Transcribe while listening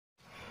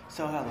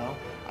So hello,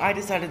 I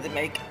decided to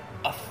make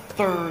a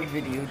third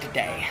video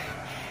today,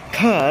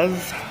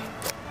 cause,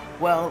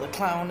 well, the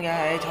clown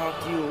guy I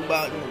talked to you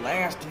about in the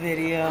last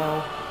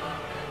video,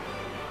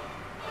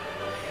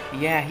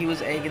 yeah, he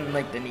was egging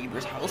like the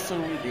neighbor's house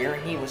over there,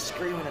 and he was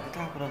screaming at the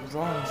top of his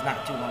lungs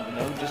not too long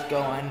ago, just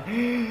going,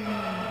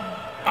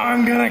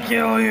 "I'm gonna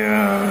kill you!"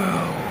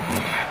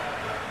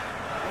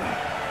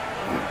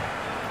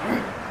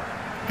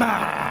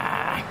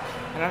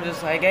 And I'm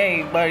just like,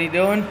 "Hey, what are you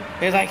doing?"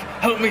 He's like,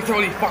 "Help me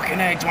throw these fucking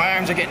eggs. My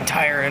arms are getting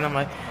tired." And I'm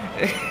like,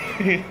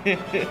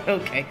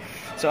 okay.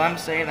 So I'm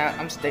sitting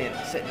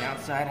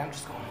outside. I'm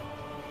just going.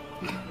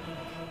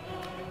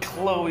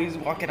 Chloe's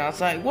walking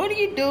outside. "What are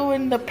you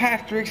doing to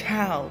Patrick's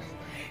house?"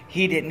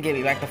 He didn't give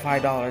me back the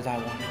 $5 I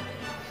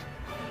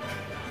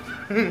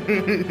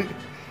wanted.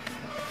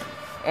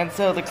 And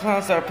so the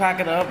clown started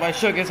packing up. I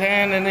shook his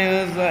hand, and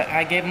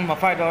I gave him a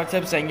 $5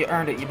 tip, saying, "You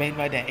earned it. You made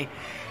my day."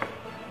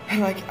 And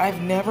like,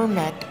 I've never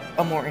met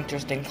a more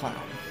interesting clown.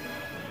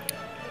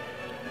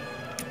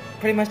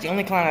 Pretty much the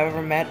only clown I've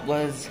ever met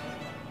was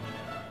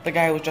the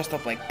guy who was dressed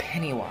up like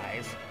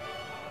Pennywise.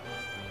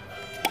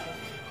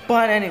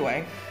 But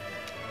anyway,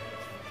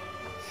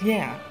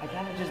 yeah, I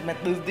kinda just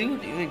met this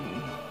dude. He's a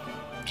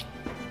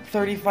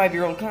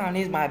 35-year-old clown.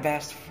 He's my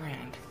best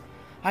friend.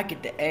 I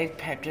get to egg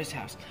Petra's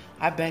house.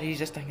 I bet he's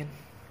just thinking,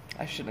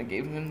 I should have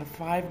given him the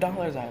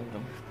 $5 I owed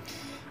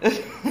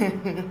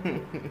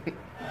him.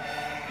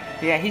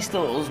 Yeah, he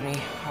still owes me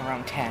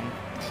around 10.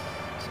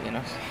 So, you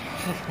know.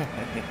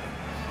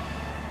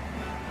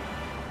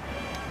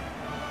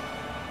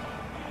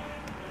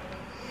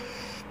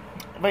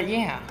 But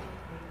yeah,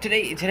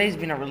 today's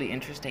been a really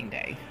interesting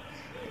day.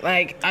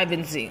 Like,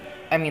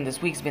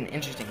 this week's been an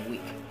interesting week.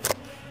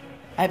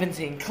 I've been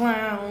seeing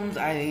clowns.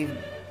 I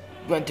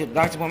went to the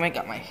doctor's appointment,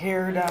 got my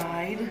hair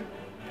dyed.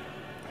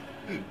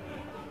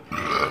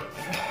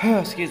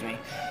 Excuse me.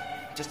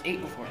 Just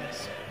ate before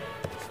this.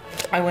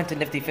 I went to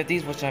Nifty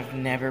 50s, which I've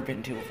never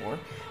been to before,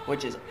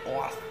 which is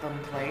awesome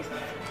place.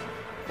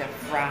 The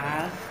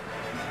fries,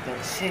 the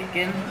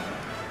chicken,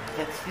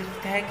 the cheese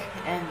steak,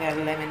 and the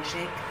lemon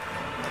shake.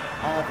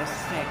 All the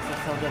snacks are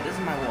so good. This is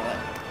my wallet.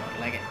 I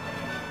like it.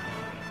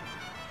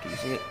 Can you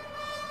see it?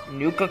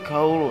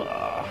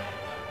 Nuka-Cola.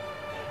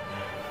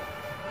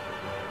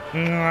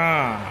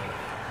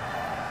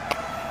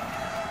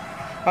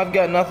 I've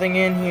got nothing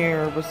in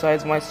here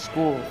besides my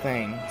school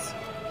things.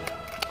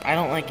 I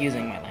don't like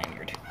using my lanyard.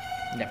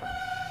 Never.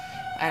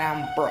 And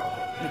I'm broke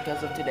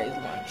because of today's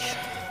lunch.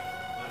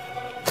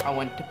 I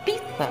went to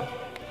pizza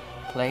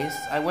place.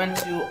 I went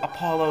to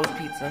Apollo's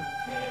Pizza.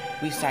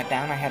 We sat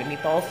down. I had a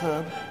meatball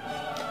sub.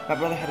 My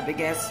brother had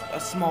a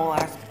small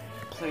ass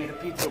plate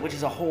of pizza, which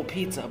is a whole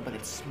pizza, but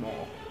it's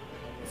small.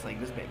 It's like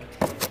this big.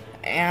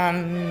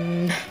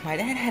 And my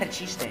dad had a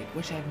cheesesteak,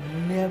 which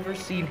I've never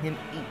seen him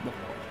eat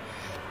before.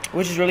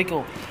 Which is really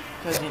cool.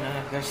 Because, you know,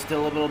 there's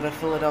still a little bit of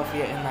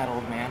Philadelphia in that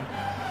old man.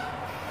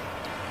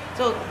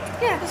 So,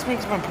 yeah, this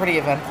week's been pretty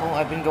eventful.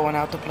 I've been going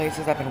out to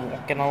places. I've been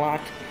walking a lot.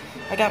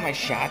 I got my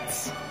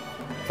shots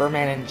for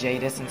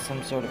meningitis and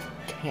some sort of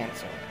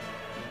cancer.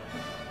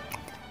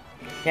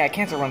 Yeah,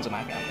 cancer runs in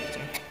my family, too.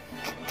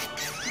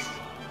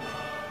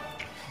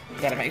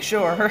 Gotta make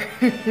sure.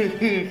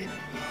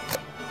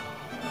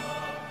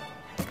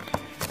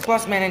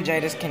 Plus,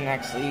 meningitis can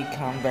actually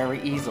come very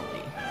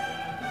easily.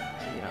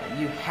 So, you know,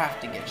 you have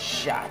to get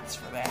shots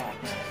for that.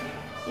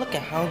 Look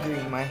at how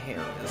green my hair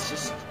is.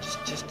 Just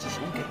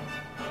look at it.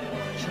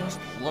 Just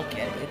look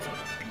at it. It's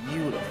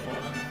beautiful.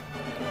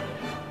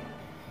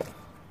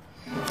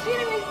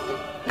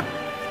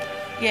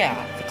 Yeah,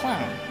 the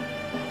clown.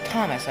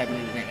 Thomas, I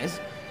believe his name is.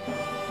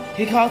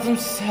 He calls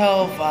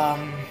himself,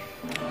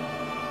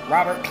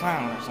 Robert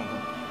Clown or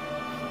something.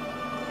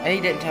 And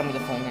he didn't tell me the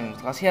full name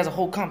because he has a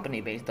whole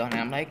company based on it.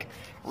 I'm like,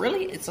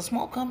 really? It's a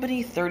small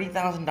company?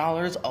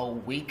 $30,000 a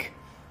week?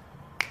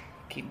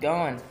 Keep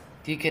going.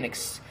 He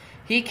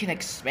can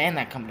expand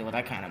that company with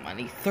that kind of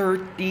money.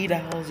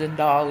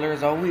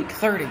 $30,000 a week.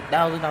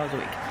 $30,000 a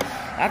week.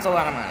 That's a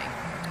lot of money.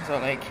 So,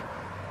 like,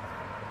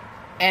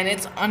 and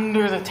it's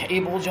under the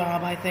table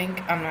job, I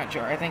think. I'm not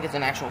sure. I think it's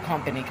an actual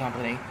company.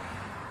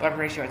 But I'm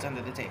pretty sure it's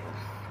under the table.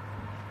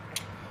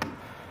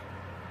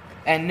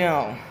 And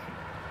no,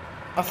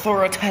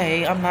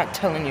 authority, I'm not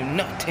telling you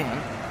nothing.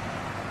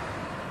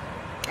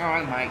 Or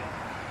I might.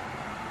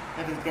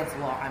 If it's against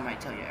the law, I might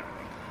tell you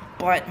everything.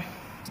 But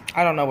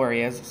I don't know where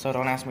he is, so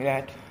don't ask me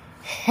that.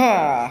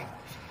 Yeah,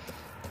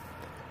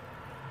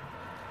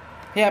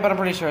 but I'm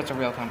pretty sure it's a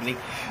real company.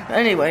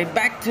 Anyway,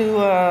 back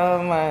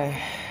to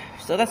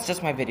so that's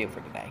just my video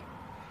for today.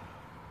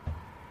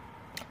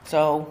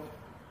 So,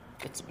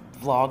 it's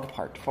vlog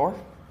part 4?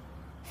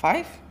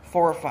 5?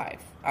 4 or 5.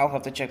 I'll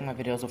have to check my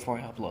videos before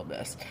I upload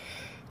this.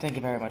 Thank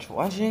you very much for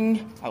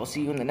watching. I will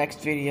see you in the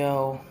next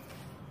video.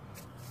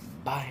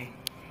 Bye.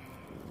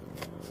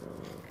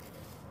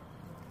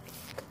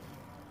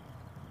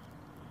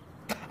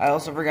 I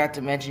also forgot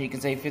to mention you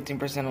can save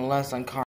 15% or less on car.